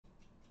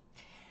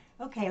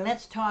Okay,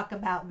 let's talk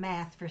about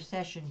math for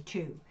session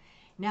 2.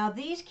 Now,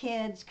 these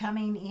kids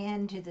coming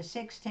into the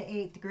 6th to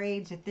 8th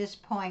grades at this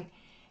point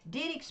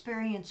did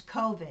experience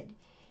COVID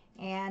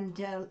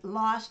and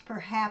lost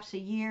perhaps a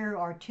year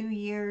or 2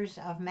 years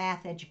of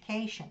math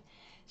education.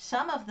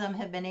 Some of them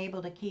have been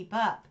able to keep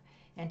up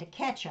and to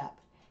catch up,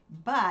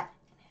 but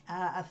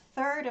a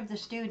third of the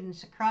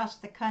students across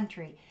the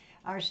country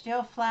are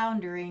still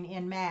floundering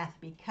in math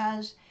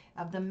because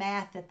of the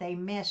math that they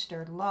missed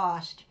or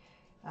lost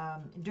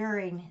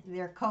during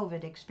their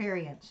COVID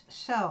experience.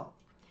 So,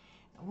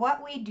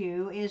 what we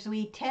do is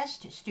we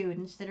test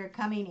students that are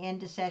coming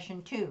into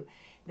session 2.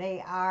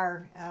 They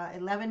are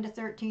 11 to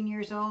 13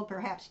 years old,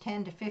 perhaps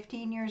 10 to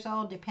 15 years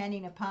old,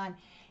 depending upon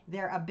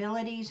their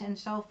abilities and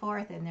so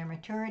forth and their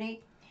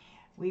maturity.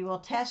 We will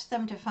test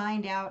them to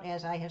find out,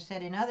 as I have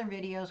said in other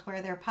videos,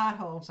 where their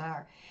potholes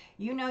are.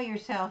 You know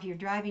yourself, you're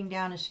driving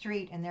down a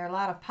street and there are a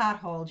lot of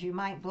potholes. You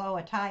might blow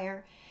a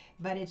tire,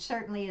 but it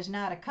certainly is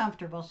not a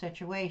comfortable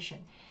situation.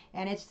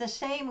 And it's the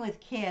same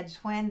with kids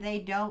when they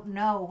don't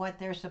know what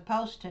they're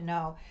supposed to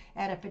know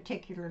at a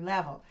particular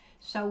level.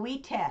 So we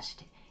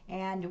test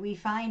and we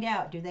find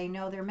out, do they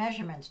know their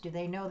measurements? Do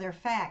they know their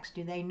facts?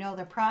 Do they know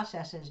the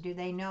processes? Do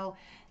they know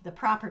the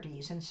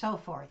properties and so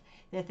forth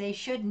that they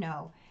should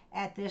know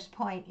at this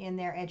point in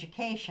their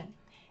education?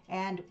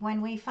 And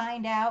when we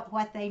find out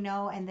what they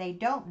know and they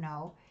don't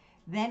know,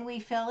 then we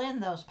fill in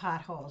those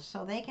potholes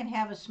so they can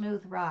have a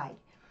smooth ride.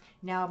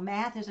 Now,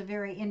 math is a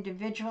very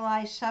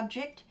individualized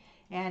subject,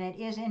 and it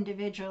is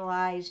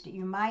individualized.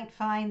 You might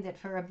find that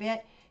for a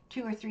bit,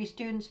 2 or 3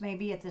 students may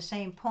be at the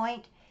same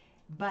point,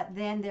 but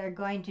then they're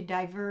going to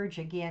diverge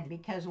again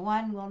because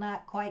one will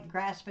not quite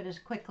grasp it as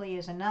quickly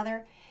as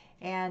another,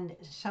 and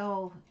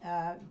so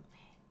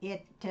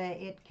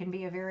it can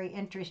be a very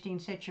interesting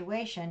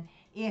situation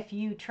if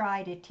you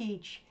try to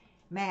teach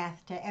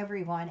math to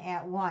everyone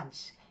at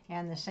once.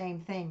 And the same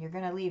thing, you're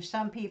going to leave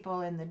some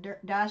people in the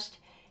dust,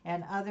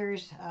 and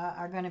others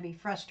are going to be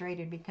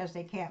frustrated because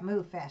they can't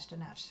move fast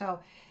enough. So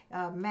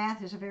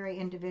math is a very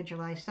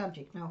individualized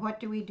subject. Now, what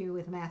do we do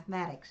with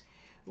mathematics?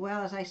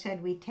 Well, as I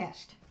said, we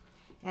test.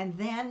 And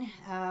then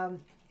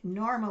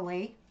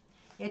normally,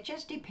 it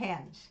just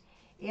depends.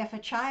 If a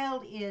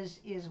child is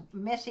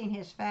missing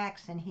his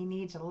facts and he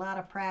needs a lot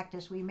of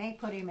practice, we may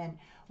put him in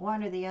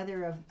one or the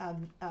other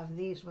of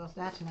these. Well,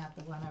 that's not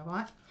the one I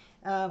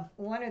want.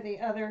 One or the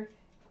other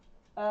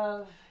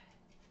of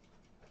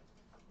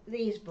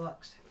these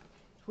books,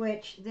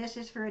 which this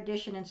is for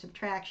addition and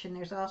subtraction.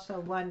 There's also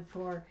one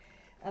for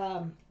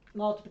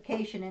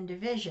multiplication and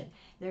division.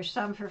 There's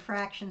some for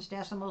fractions,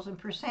 decimals,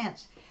 and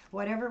percents.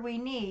 Whatever we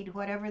need,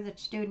 whatever the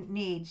student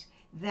needs,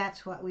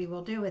 that's what we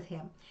will do with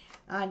him.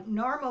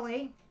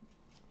 Normally,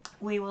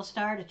 we will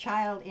start a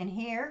child in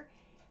here.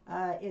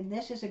 And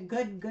this is a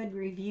good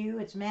review.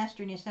 It's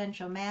Mastering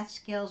Essential Math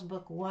Skills,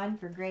 Book 1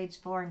 for grades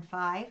 4 and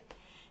 5.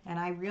 And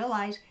I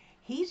realize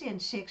he's in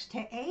 6th to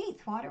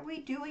 8th. What are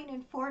we doing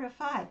in 4 to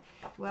 5?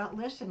 Well,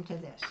 listen to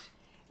this.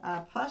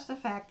 Plus the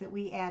fact that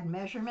we add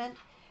measurement,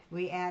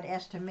 we add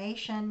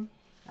estimation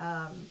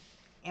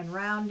and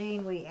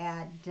rounding, we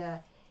add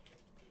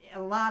a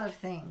lot of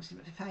things,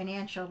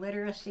 financial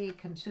literacy,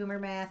 consumer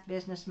math,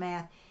 business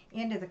math,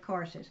 into the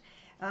courses.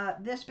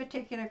 This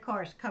particular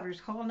course covers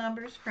whole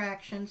numbers,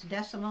 fractions,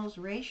 decimals,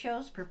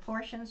 ratios,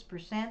 proportions,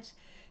 percents,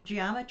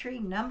 geometry,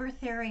 number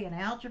theory and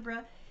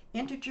algebra,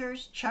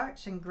 integers,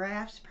 charts and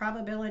graphs,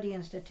 probability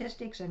and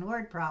statistics, and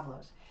word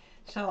problems.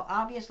 So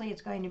obviously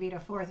it's going to be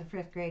at a 4th or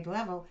 5th grade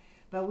level,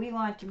 but we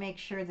want to make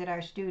sure that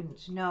our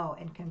students know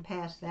and can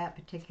pass that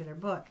particular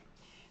book.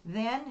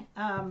 Then,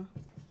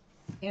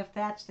 if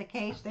that's the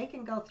case, they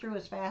can go through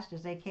as fast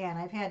as they can.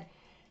 I've had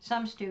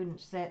some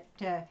students that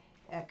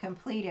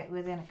complete it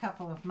within a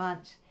couple of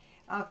months.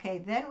 Okay,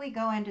 then we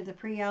go into the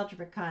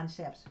pre-algebra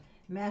concepts,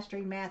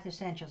 Mastering Math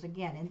Essentials.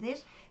 Again, and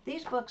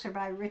these books are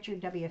by Richard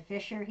W.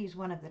 Fisher. He's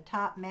one of the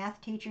top math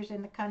teachers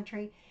in the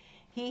country.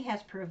 He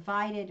has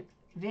provided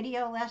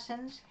video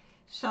lessons,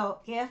 so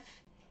if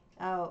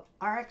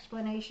our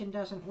explanation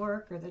doesn't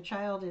work or the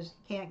child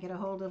can't get a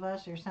hold of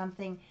us or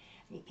something,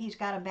 he's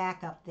got a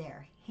backup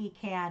there. He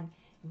can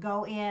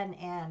go in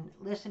and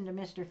listen to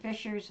Mr.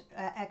 Fisher's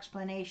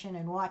explanation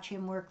and watch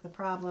him work the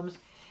problems,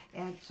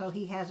 and so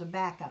he has a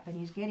backup, and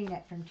he's getting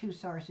it from 2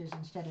 sources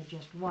instead of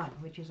just one,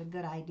 which is a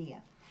good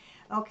idea.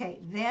 Okay,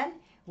 then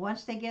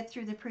once they get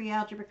through the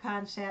pre-algebra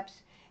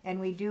concepts, and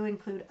we do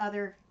include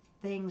other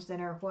things that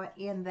are what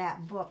in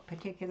that book,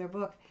 particular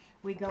book,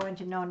 we go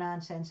into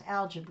no-nonsense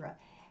algebra.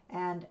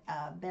 And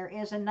there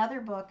is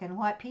another book, and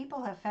what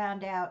people have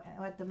found out,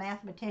 what the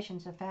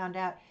mathematicians have found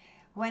out,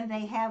 when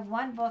they have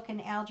one book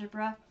in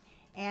algebra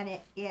and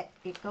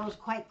it goes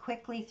quite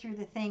quickly through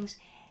the things,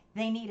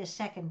 they need a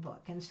second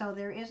book. And so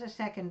there is a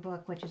second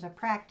book, which is a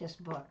practice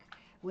book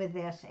with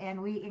this,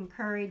 and we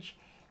encourage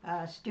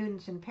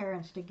students and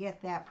parents to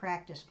get that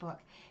practice book.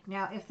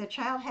 Now, if the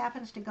child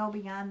happens to go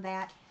beyond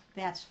that,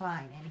 that's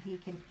fine, and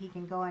he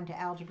can go into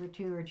Algebra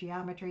 2 or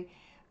geometry,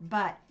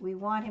 but we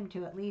want him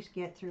to at least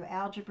get through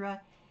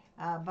algebra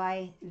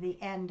by the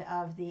end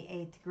of the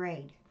 8th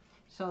grade.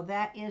 So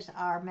that is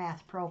our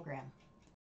math program.